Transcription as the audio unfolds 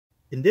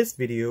In this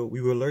video, we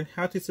will learn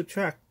how to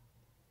subtract,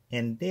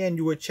 and then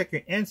you will check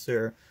your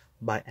answer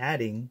by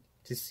adding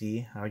to see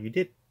how you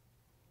did.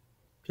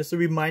 Just a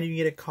reminder, you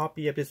get a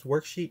copy of this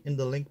worksheet in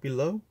the link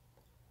below,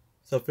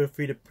 so feel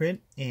free to print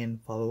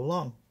and follow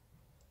along.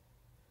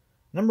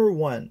 Number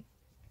 1,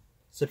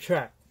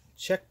 subtract.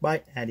 Check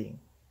by adding.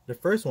 The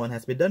first one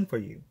has been done for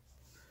you.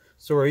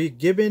 So are you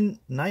given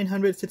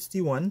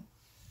 961?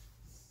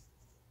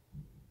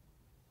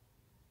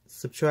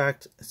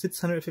 Subtract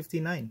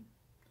 659.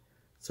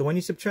 So when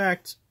you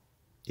subtract,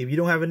 if you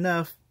don't have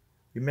enough,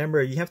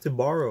 remember you have to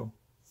borrow.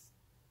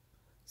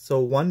 So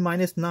 1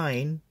 minus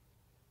 9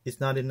 is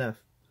not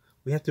enough.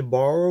 We have to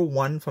borrow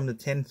 1 from the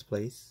tens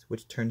place,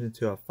 which turns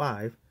into a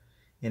 5,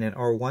 and then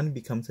our 1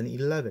 becomes an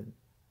 11.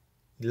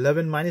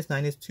 11 minus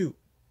 9 is 2.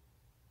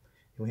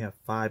 And we have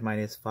 5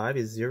 minus 5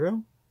 is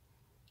 0,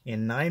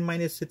 and 9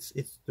 minus 6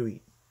 is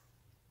 3.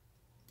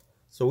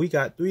 So we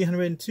got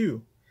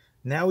 302.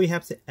 Now we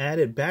have to add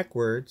it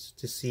backwards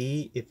to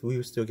see if we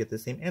will still get the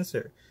same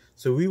answer.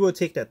 So we will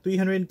take that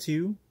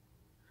 302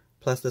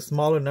 plus the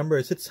smaller number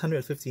is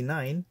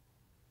 659,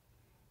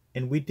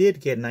 and we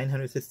did get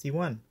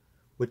 961,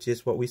 which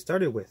is what we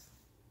started with.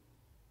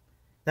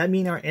 That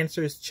means our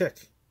answer is check.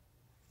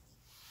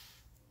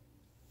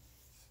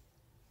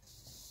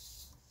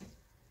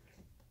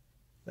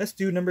 Let's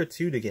do number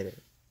 2 to get it.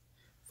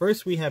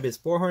 First we have is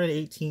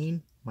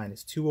 418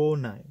 minus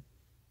 209.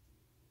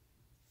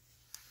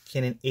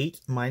 Can an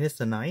 8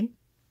 minus a 9?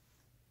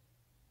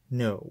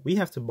 No, we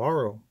have to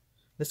borrow.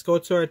 Let's go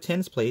to our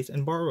tens place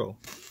and borrow.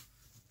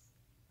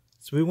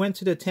 So we went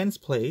to the tens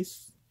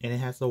place and it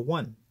has a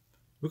 1.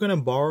 We're going to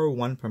borrow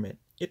 1 from it.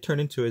 It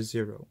turned into a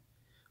 0.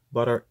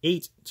 But our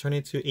 8 turned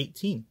into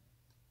 18.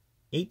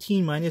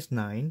 18 minus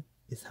 9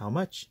 is how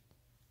much?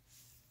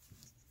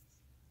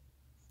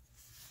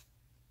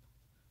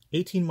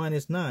 18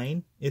 minus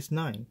 9 is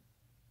 9.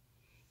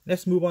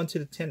 Let's move on to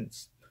the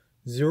tens.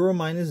 0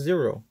 minus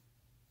 0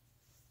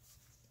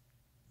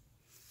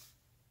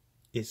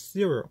 is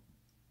 0.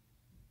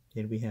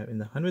 Then we have in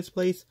the hundreds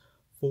place,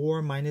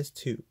 4 minus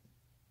 2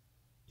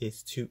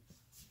 is 2.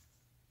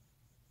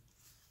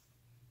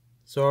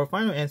 So our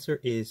final answer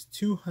is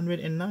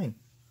 209.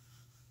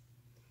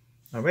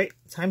 Alright,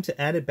 time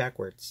to add it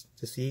backwards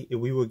to see if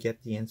we will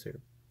get the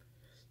answer.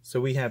 So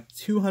we have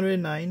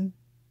 209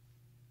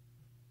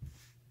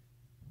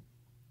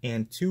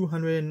 and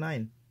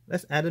 209.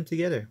 Let's add them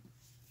together.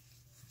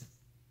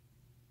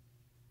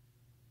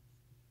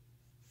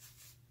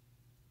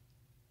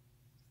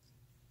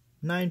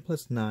 9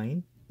 plus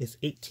 9 is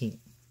 18.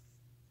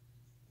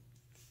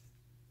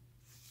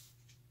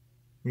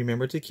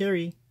 Remember to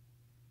carry.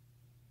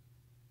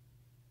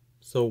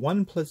 So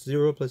 1 plus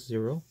 0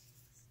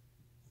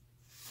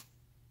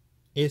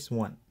 is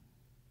 1.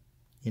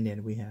 And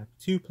then we have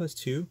 2 plus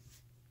 2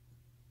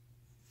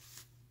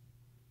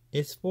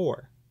 is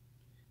 4.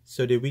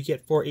 So did we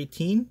get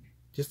 418?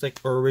 Just like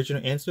our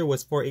original answer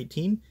was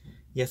 418?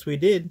 Yes, we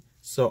did.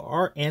 So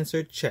our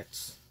answer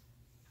checks.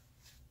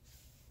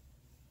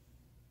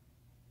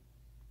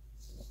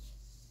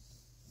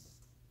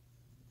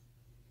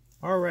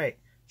 Alright,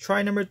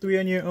 try number 3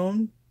 on your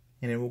own,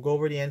 and then we'll go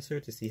over the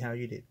answer to see how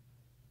you did.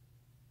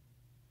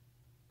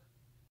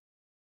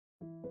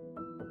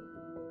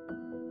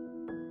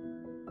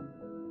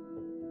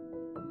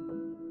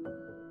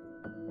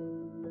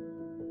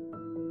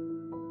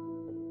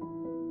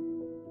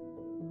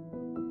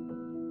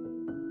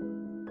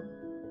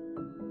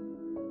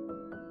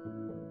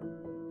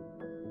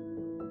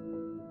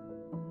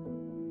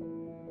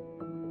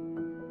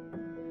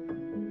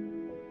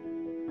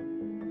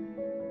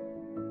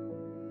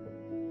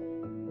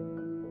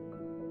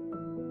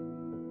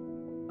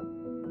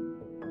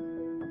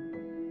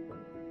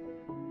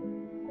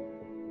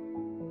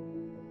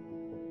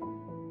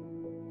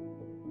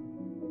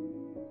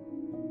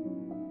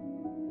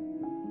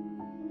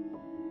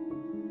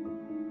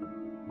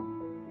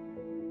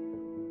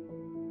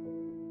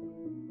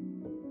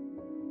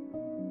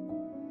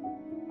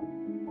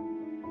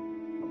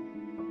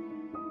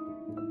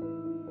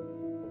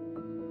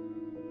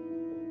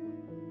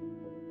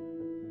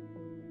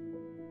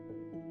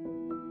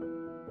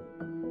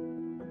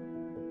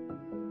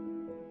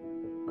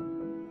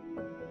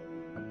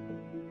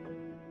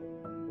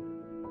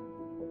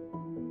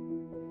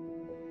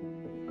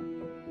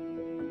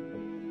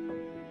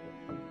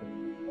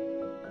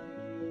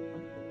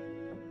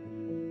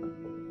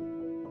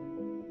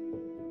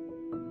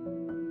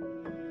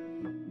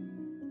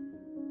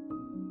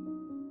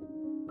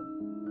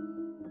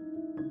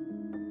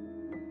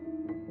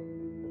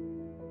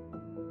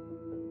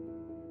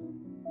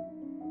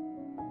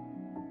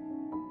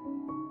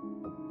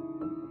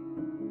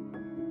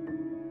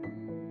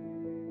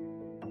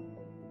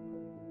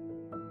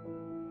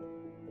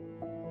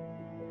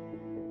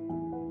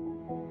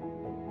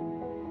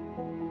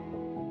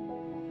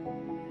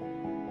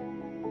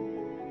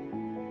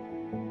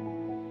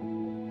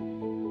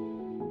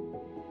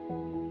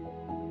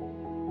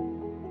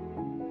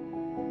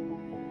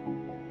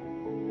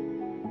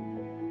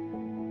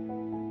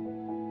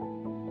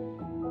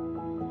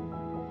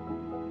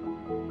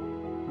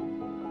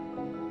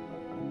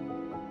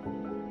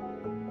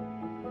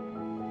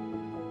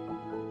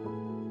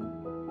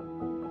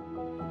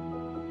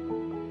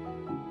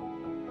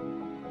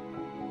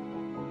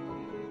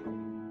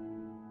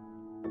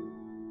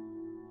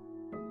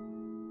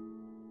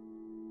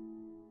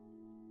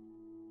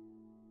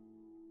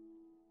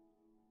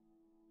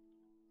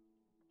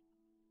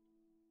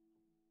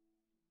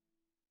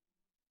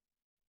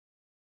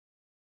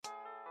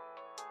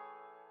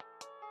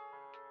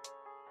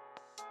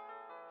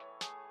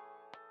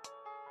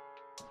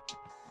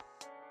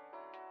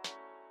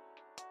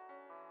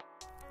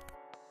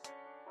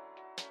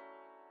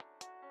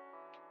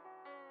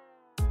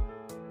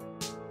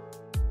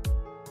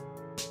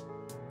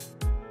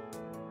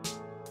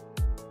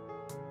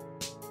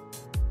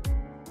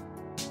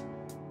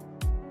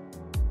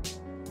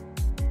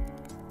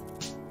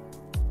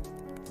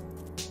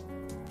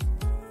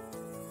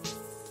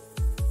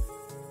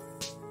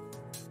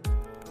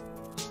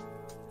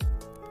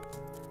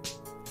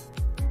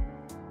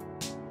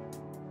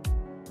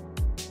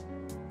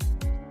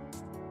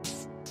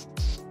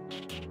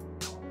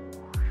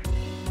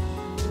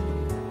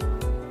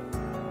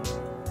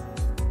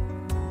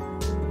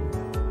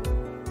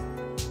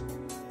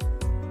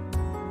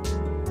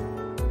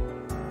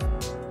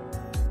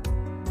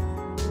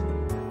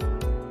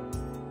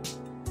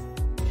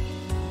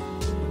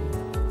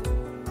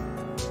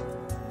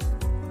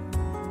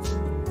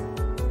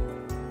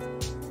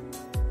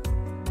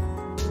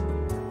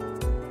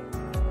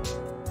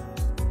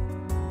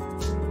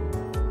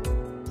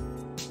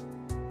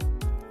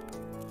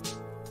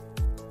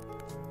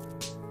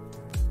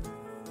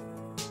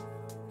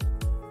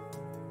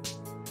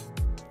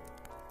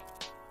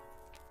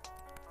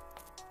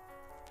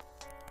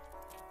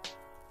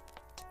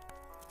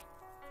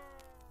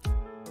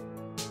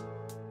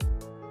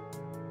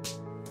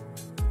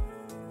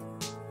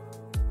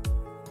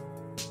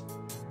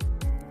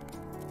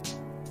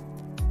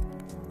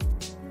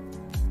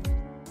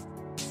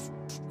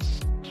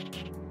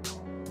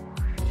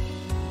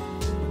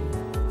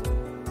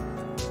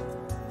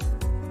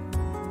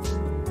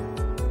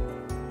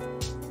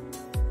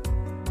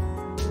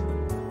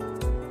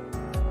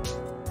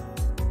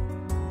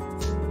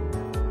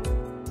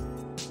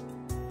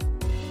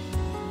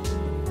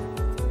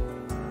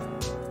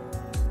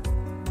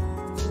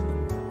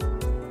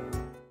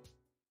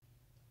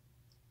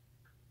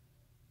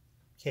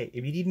 Okay,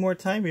 if you need more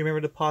time, remember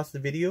to pause the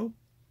video.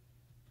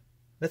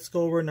 Let's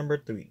go over number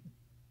 3.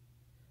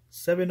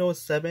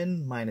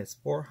 707 minus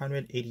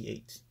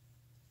 488.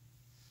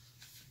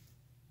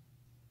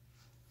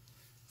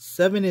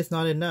 7 is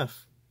not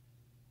enough.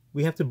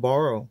 We have to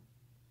borrow.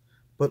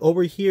 But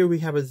over here we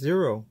have a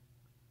 0.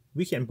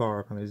 We can't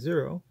borrow from a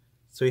 0,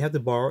 so we have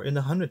to borrow in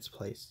the hundreds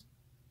place.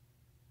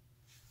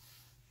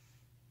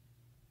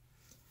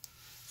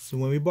 So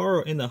when we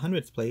borrow in the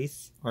hundreds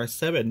place, our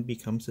 7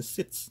 becomes a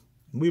 6.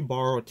 We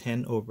borrow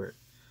 10 over it.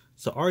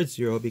 So our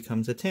 0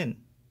 becomes a 10.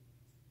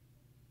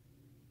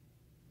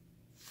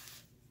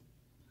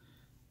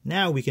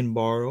 Now we can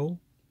borrow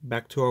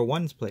back to our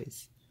ones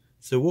place.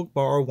 So we'll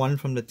borrow 1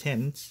 from the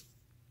tens,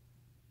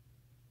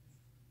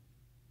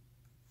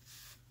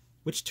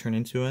 which turn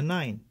into a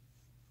 9.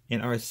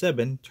 And our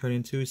 7 turn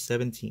into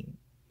 17.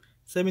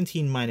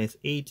 17 minus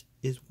 8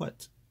 is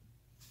what?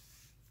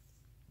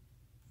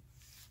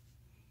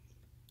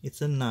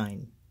 It's a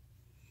 9.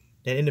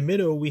 And in the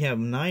middle, we have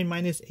 9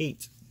 minus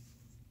 8.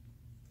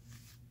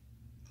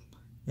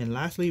 And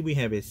lastly, we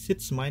have a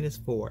 6 minus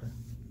 4.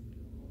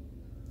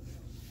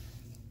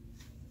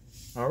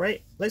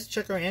 Alright, let's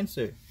check our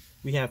answer.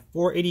 We have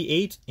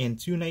 488 and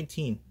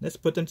 219. Let's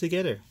put them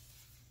together.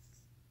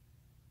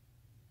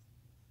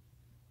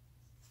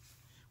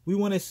 We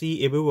want to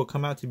see if it will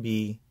come out to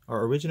be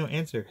our original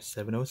answer,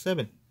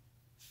 707.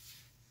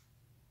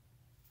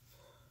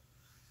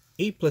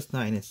 8 plus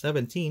 9 is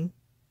 17.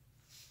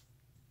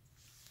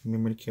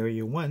 Remember to carry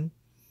your 1.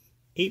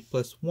 8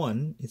 plus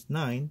 1 is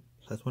 9,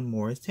 plus 1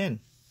 more is 10. And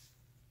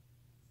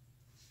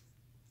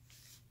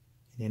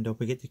then don't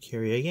forget to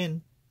carry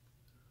again.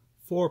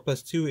 4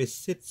 plus 2 is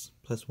 6,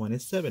 plus 1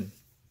 is 7.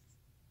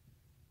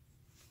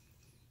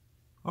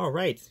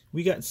 Alright,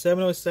 we got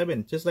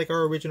 707, just like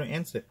our original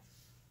answer.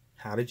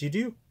 How did you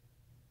do?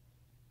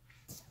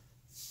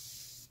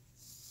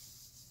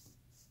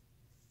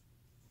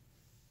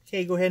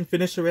 Okay, go ahead and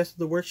finish the rest of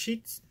the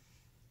worksheets.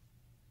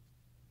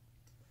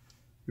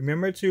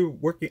 Remember to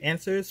work your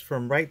answers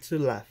from right to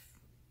left.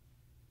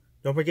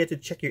 Don't forget to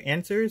check your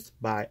answers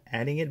by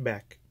adding it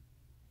back.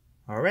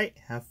 Alright,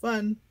 have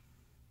fun!